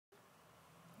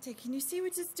Okay, can you see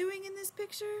what it's doing in this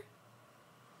picture?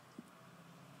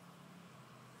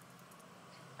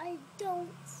 I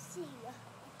don't see. I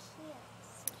can't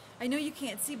see. I know you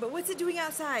can't see, but what's it doing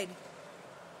outside?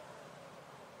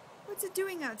 What's it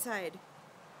doing outside?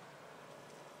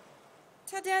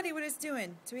 Tell Daddy what it's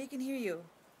doing so he can hear you.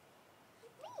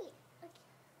 Me. I can't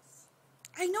see.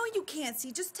 I know you can't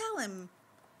see. Just tell him.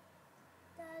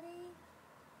 Daddy.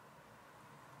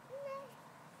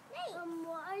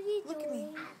 What are you Look doing?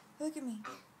 at me. Look at me.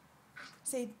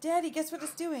 Say, Daddy, guess what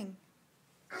it's doing?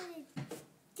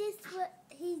 Just what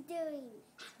he's doing.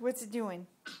 What's it doing?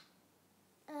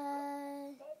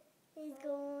 He's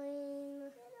going.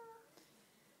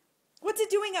 What's it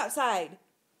doing outside?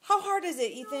 How hard is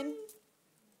it, Ethan?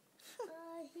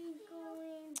 He's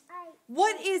going.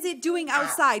 What is it doing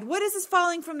outside? What is this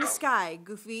falling from the sky,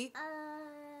 Goofy?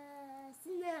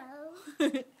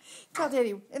 Snow. Tell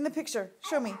Daddy in the picture.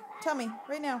 Show me. Tell me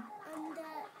right now.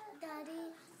 Daddy.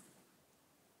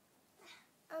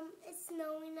 It's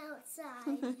snowing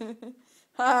outside.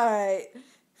 All right.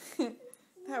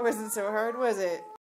 That wasn't so hard, was it?